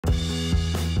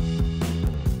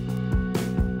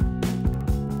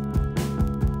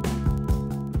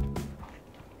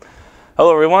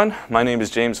Hello everyone, my name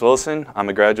is James Wilson. I'm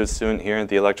a graduate student here in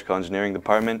the Electrical Engineering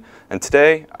Department, and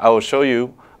today I will show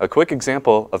you a quick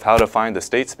example of how to find the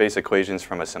state space equations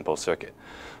from a simple circuit.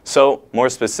 So more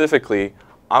specifically,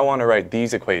 I want to write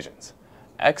these equations.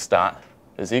 X dot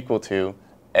is equal to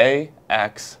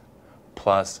AX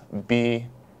plus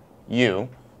BU,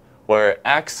 where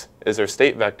X is our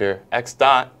state vector, X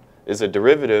dot is a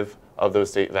derivative of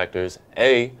those state vectors,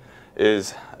 A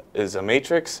is a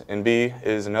matrix, and B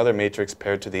is another matrix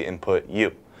paired to the input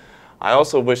U. I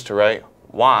also wish to write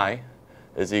Y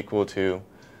is equal to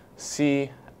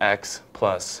CX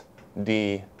plus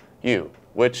DU,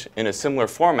 which in a similar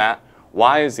format,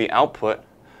 Y is the output,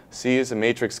 C is a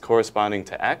matrix corresponding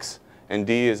to X, and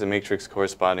D is a matrix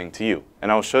corresponding to U.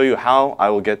 And I'll show you how I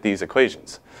will get these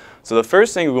equations. So the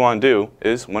first thing we want to do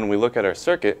is, when we look at our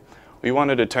circuit, we want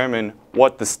to determine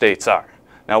what the states are.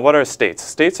 Now, what are states?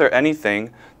 States are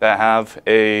anything that have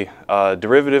a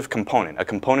derivative component, a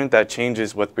component that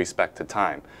changes with respect to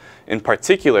time. In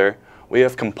particular, we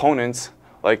have components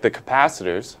like the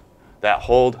capacitors that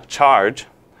hold charge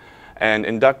and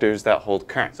inductors that hold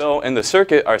current. So in the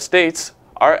circuit, our states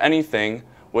are anything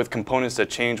with components that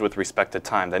change with respect to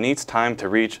time, that needs time to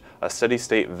reach a steady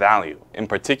state value. In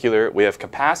particular, we have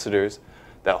capacitors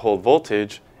that hold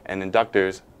voltage and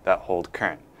inductors that hold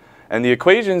current. And the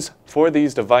equations for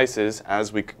these devices,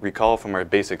 as we recall from our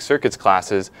basic circuits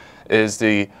classes, is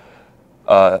the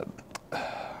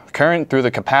current through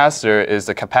the capacitor is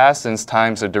the capacitance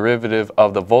times the derivative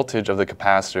of the voltage of the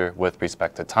capacitor with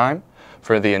respect to time.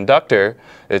 For the inductor,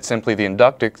 it's simply the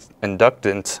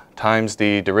inductance times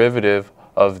the derivative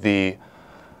of the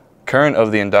current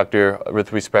of the inductor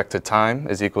with respect to time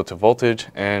is equal to voltage.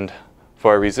 And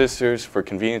for our resistors, for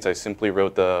convenience, I simply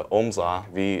wrote the Ohm's law,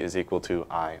 V is equal to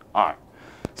IR.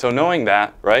 So knowing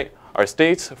that, right, our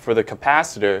states for the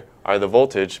capacitor are the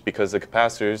voltage because the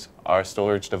capacitors are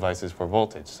storage devices for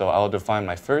voltage. So I'll define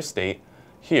my first state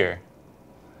here,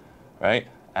 right,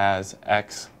 as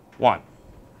X1.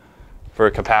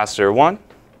 For capacitor 1,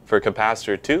 for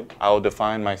capacitor 2, I will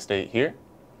define my state here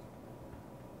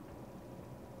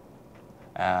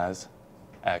as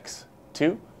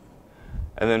X2.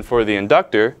 And then for the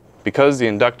inductor, because the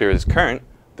inductor is current,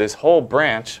 this whole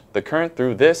branch, the current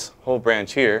through this whole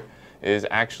branch here is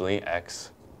actually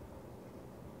X3,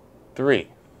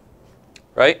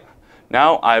 right?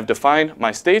 Now I've defined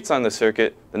my states on the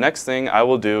circuit. The next thing I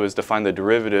will do is define the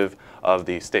derivative of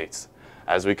these states.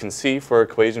 As we can see for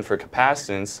equation for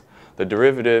capacitance, the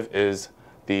derivative is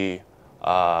the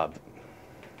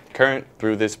current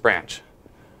through this branch,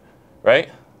 right?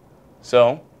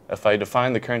 So if I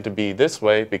define the current to be this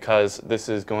way, because this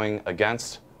is going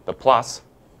against the plus,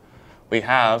 we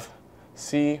have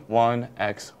C1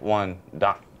 X1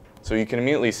 dot. So you can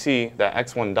immediately see that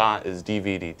X1 dot is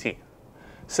dV dt.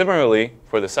 Similarly,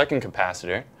 for the second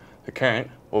capacitor, the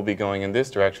current will be going in this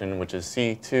direction, which is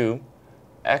C2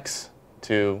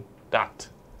 X2 dot.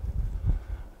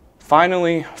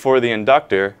 Finally, for the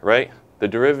inductor, right, the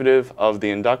derivative of the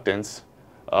inductance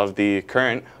of the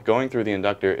current going through the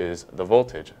inductor is the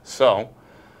voltage. So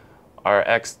our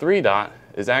X3 dot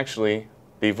is actually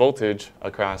the voltage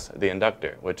across the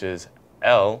inductor, which is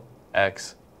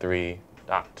LX3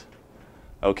 dot.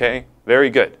 Okay, very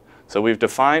good. So we've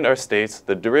defined our states,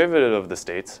 the derivative of the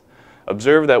states.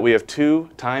 Observe that we have two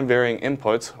time-varying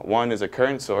inputs. One is a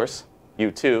current source,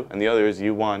 U2, and the other is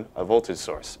U1, a voltage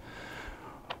source.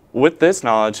 With this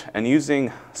knowledge and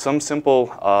using some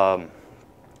simple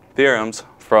theorems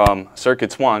from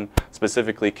circuits 1,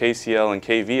 specifically KCL and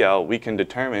KVL, we can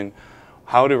determine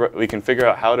we can figure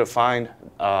out how to find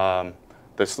the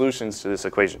solutions to this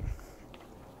equation.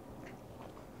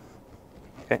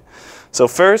 Okay. So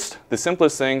first, the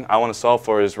simplest thing I want to solve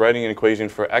for is writing an equation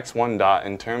for X1 dot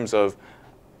in terms of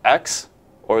X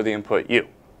or the input U,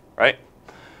 right?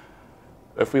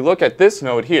 If we look at this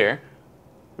node here,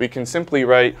 we can simply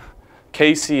write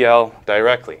KCL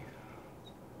directly.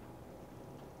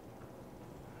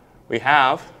 We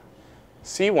have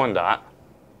C1 dot,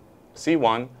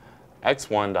 C1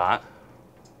 X1 dot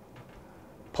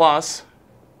plus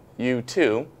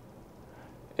U2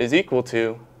 is equal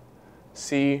to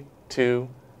C2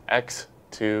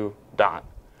 X2 dot.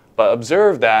 But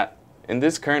observe that in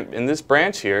this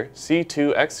branch here,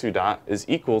 C2 X2 dot is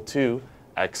equal to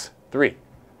X3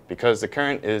 because the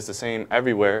current is the same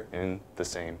everywhere in the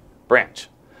same branch.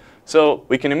 So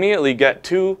we can immediately get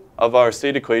two of our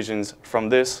state equations from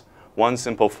this one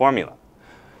simple formula.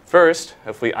 First,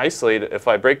 if we isolate it, if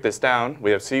I break this down,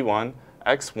 we have C1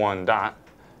 X1 dot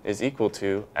is equal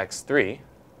to X3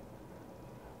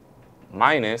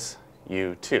 minus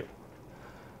U2.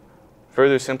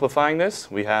 Further simplifying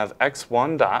this, we have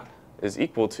X1 dot is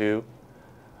equal to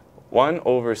 1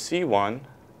 over C1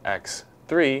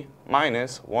 x3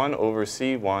 minus 1 over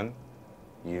C1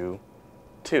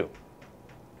 U2.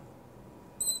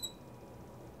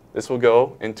 This will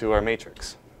go into our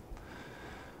matrix.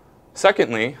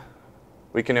 Secondly,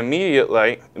 we can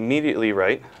immediately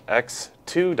write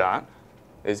x2 dot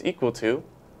is equal to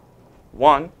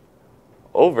 1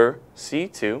 over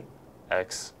C2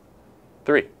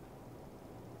 x3.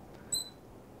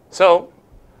 So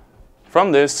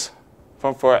from this,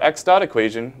 for our x dot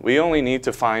equation, we only need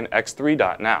to find x3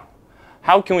 dot now.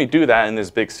 How can we do that in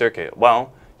this big circuit?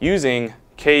 Well, using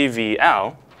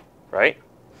KVL, right?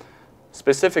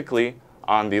 Specifically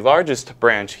on the largest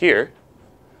branch here,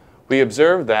 we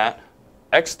observe that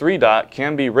x3 dot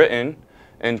can be written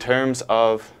in terms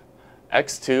of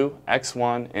x2,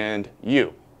 x1, and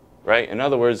u, right? In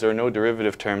other words, there are no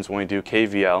derivative terms when we do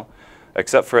KVL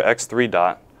except for x3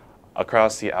 dot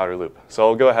across the outer loop. So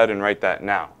I'll go ahead and write that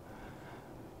now.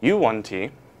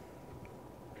 U1t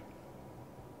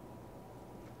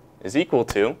is equal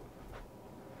to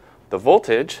the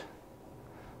voltage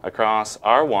across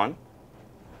R1,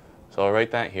 so I'll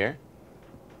write that here,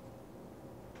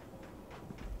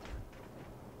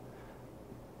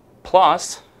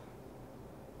 plus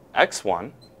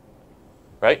x1,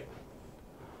 right,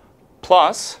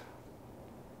 plus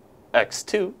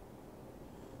x2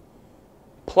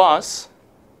 plus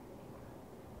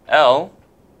L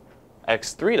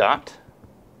x3 dot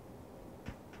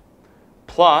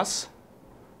plus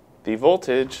the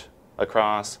voltage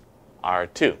across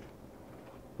R2,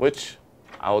 which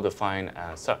I will define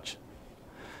as such.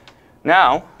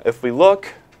 Now, if we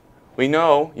look, we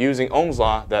know using Ohm's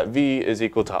law that V is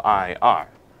equal to IR.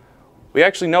 We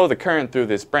actually know the current through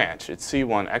this branch. It's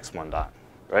C1 x1 dot,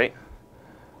 right?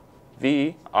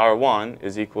 V R1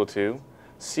 is equal to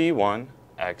C1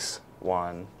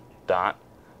 x1 dot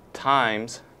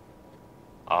times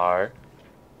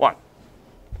R1.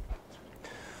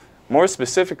 More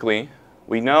specifically,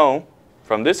 we know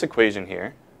from this equation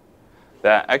here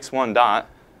that x1 dot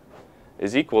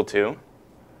is equal to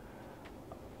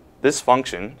this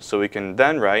function, so we can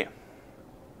then write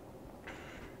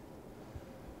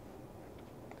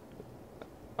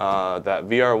that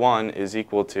VR1 is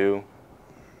equal to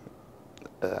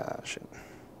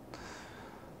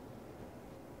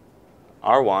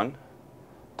R1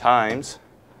 times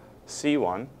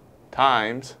C1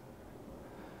 times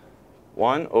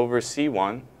 1 over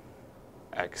C1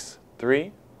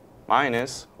 x3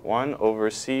 minus 1 over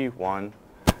C1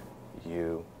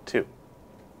 U2.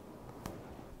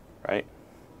 Right?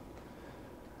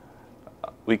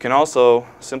 We can also,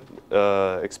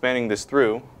 expanding this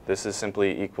through, this is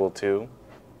simply equal to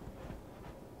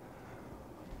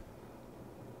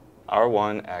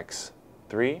R1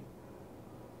 x3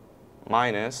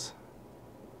 minus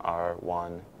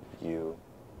R1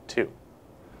 U2,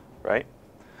 right?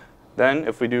 Then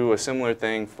if we do a similar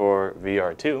thing for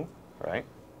VR2, right?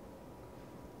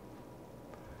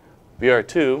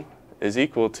 VR2 is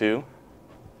equal to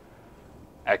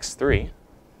x3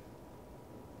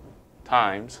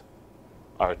 times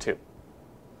R2,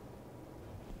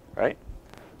 right?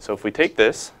 So if we take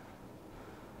this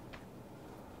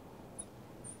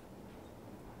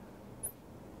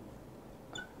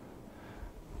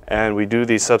and we do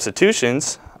these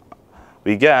substitutions,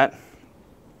 we get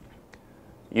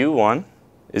U1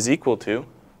 is equal to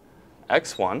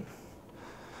x1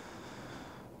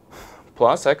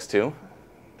 plus x2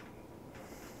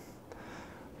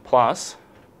 plus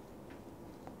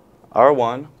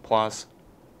R1 plus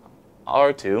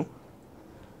R2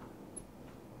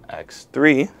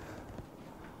 x3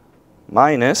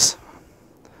 minus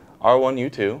R1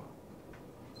 U2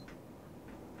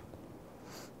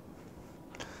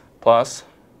 plus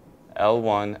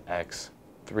L1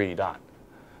 x3 dot,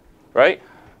 right?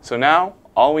 So now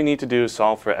all we need to do is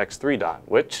solve for x3 dot,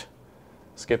 which,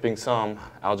 skipping some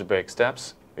algebraic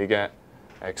steps, we get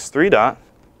x3 dot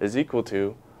is equal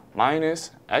to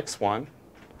minus x1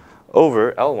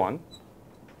 over L1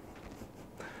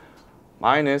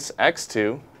 minus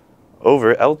x2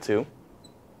 over L1,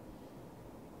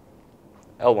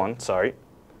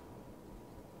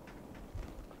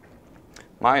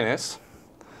 minus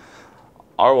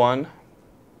R1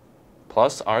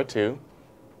 plus R2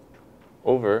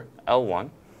 over L1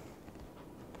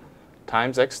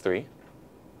 times x3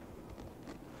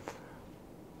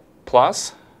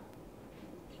 plus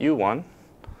U1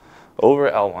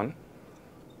 over L1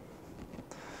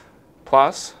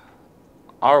 plus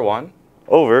R1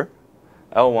 over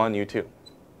L1 U2.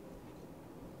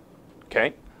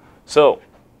 Okay, so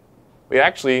we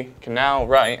actually can now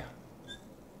write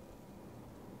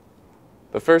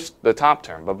the top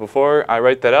term. But before I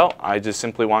write that out, I just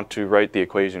simply want to write the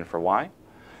equation for y.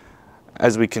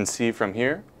 As we can see from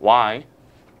here, y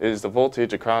is the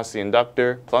voltage across the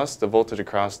inductor plus the voltage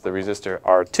across the resistor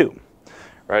R2.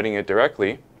 Writing it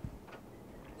directly,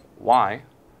 y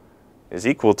is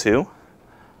equal to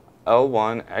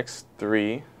L1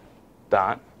 x3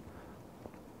 dot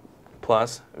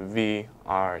plus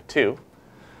VR2.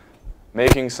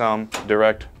 Making some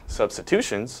direct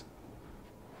substitutions,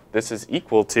 this is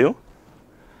equal to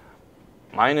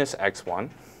minus x1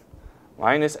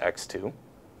 minus x2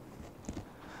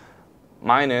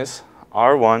 minus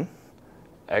R1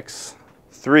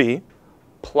 x3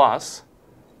 plus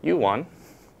U1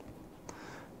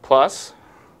 plus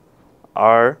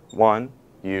R1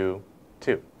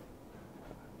 U2.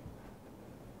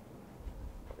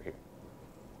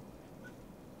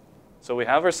 So we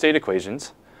have our state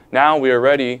equations. Now we are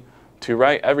ready to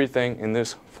write everything in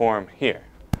this form here.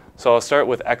 So I'll start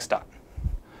with x dot.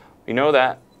 We know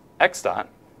that x dot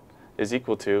is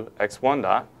equal to x1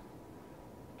 dot,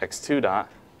 x2 dot,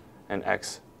 and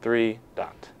x3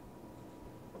 dot.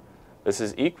 This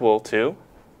is equal to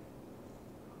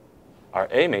our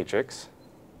A matrix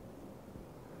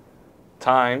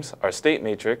times our state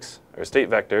matrix, or state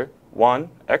vector, 1,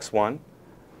 x1,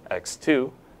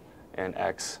 x2, and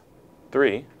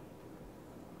x3,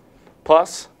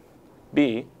 plus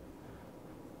B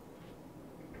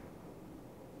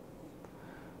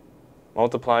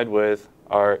multiplied with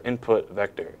our input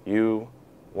vector,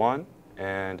 u1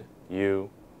 and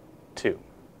u2.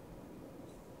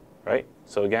 Right?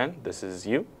 So again, this is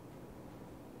u,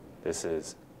 this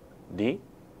is d,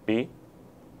 b,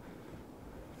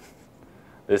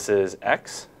 this is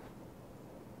x,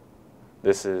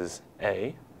 this is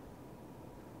a,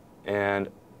 and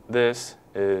this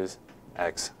is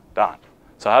x dot.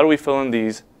 So how do we fill in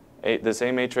this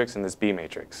A matrix and this B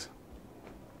matrix?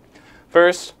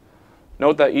 First,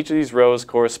 note that each of these rows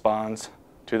corresponds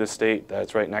to the state that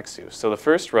it's right next to. So the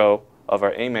first row of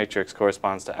our A matrix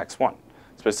corresponds to x1,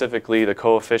 specifically the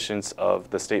coefficients of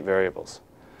the state variables.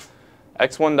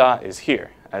 x1 dot is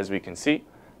here, as we can see.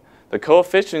 The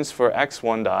coefficients for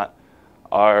x1 dot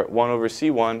are 1 over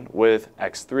c1 with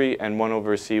x3 and 1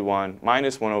 over c1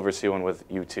 minus 1 over c1 with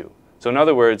u2. So in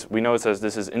other words, we know it says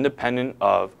this is independent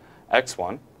of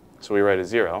x1, so we write a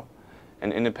 0,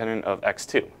 and independent of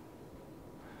x2.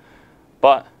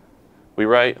 But we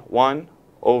write 1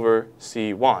 over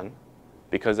c1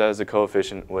 because that is the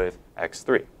coefficient with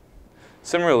x3.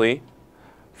 Similarly,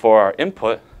 for our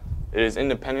input, it is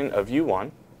independent of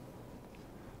u1,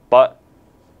 but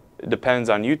it depends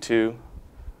on u2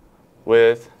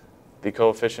 with the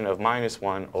coefficient of minus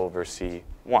 1 over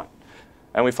c1.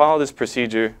 And we follow this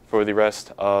procedure for the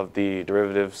rest of the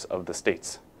derivatives of the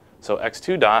states. So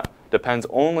x2 dot depends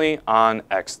only on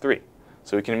x3.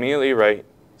 So we can immediately write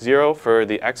 0 for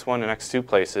the x1 and x2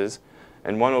 places,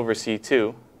 and 1 over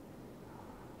c2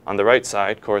 on the right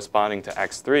side corresponding to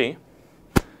x3,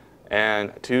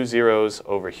 and 2 zeros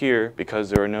over here because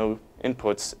there are no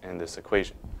inputs in this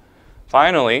equation.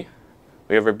 Finally,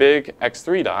 we have our big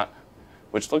x3 dot,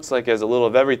 which looks like it has a little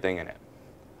of everything in it.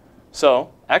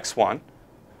 So x3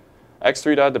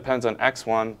 dot depends on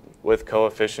x1 with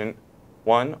coefficient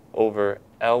 1 over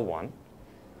L1.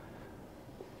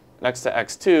 Next to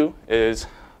x2 is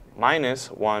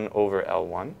minus 1 over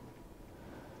L1.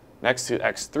 Next to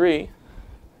x3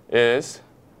 is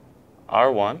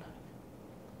R1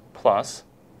 plus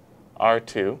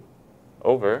R2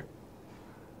 over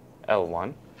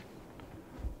L1.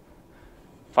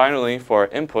 Finally, for our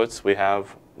inputs, we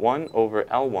have 1 over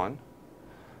L1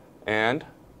 and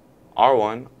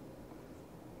R1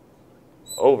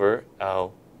 over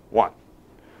L1.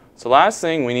 So last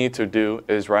thing we need to do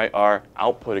is write our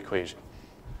output equation,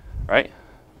 right?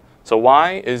 So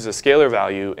y is a scalar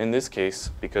value in this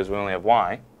case, because we only have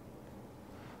y,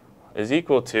 is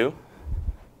equal to,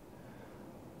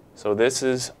 so this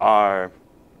is our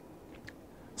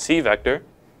c vector,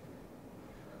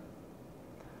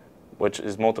 which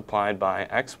is multiplied by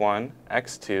x1,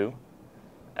 x2,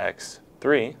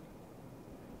 x3,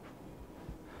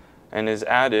 and is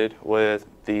added with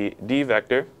the d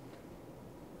vector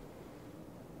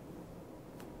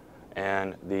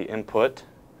and the input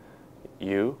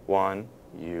u1,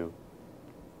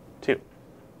 u2,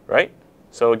 right?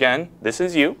 So again, this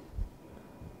is u,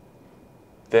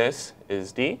 this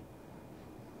is d,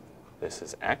 this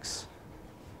is x,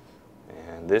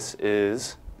 and this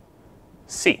is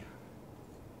c.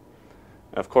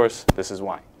 And of course, this is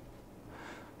y.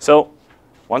 So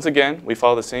once again, we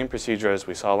follow the same procedure as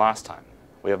we saw last time.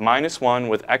 We have minus 1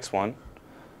 with x1.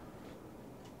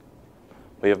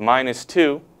 We have minus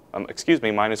 2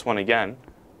 minus 1 again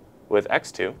with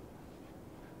x2.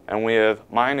 And we have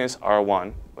minus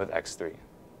r1 with x3.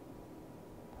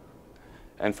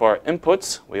 And for our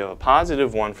inputs, we have a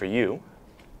positive 1 for u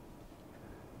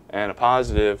and a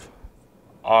positive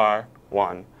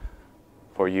r1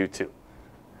 for u2.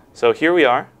 So here we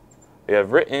are. We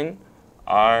have written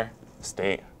our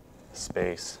state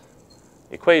space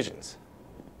equations.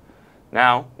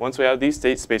 Now, once we have these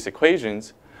state space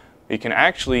equations, we can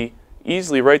actually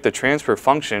easily write the transfer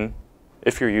function,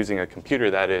 if you're using a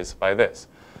computer, that is, by this.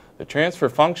 The transfer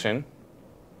function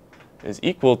is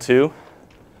equal to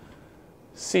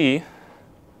C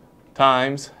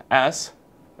times S,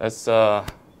 that's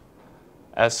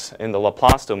S in the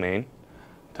Laplace domain,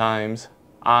 times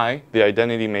I, the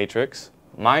identity matrix,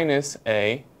 minus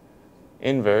A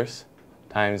inverse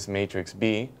times matrix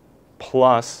B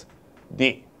plus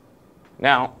D.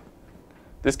 Now,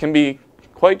 this can be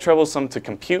quite troublesome to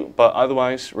compute, but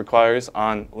otherwise requires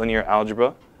on linear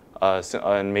algebra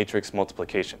and matrix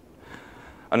multiplication.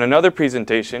 On another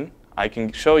presentation, I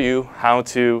can show you how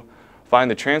to find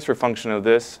the transfer function of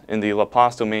this in the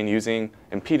Laplace domain using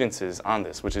impedances on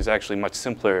this, which is actually much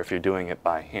simpler if you're doing it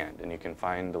by hand. And you can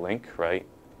find the link right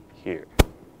here.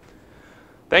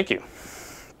 Thank you.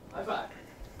 High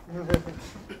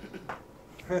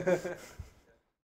five.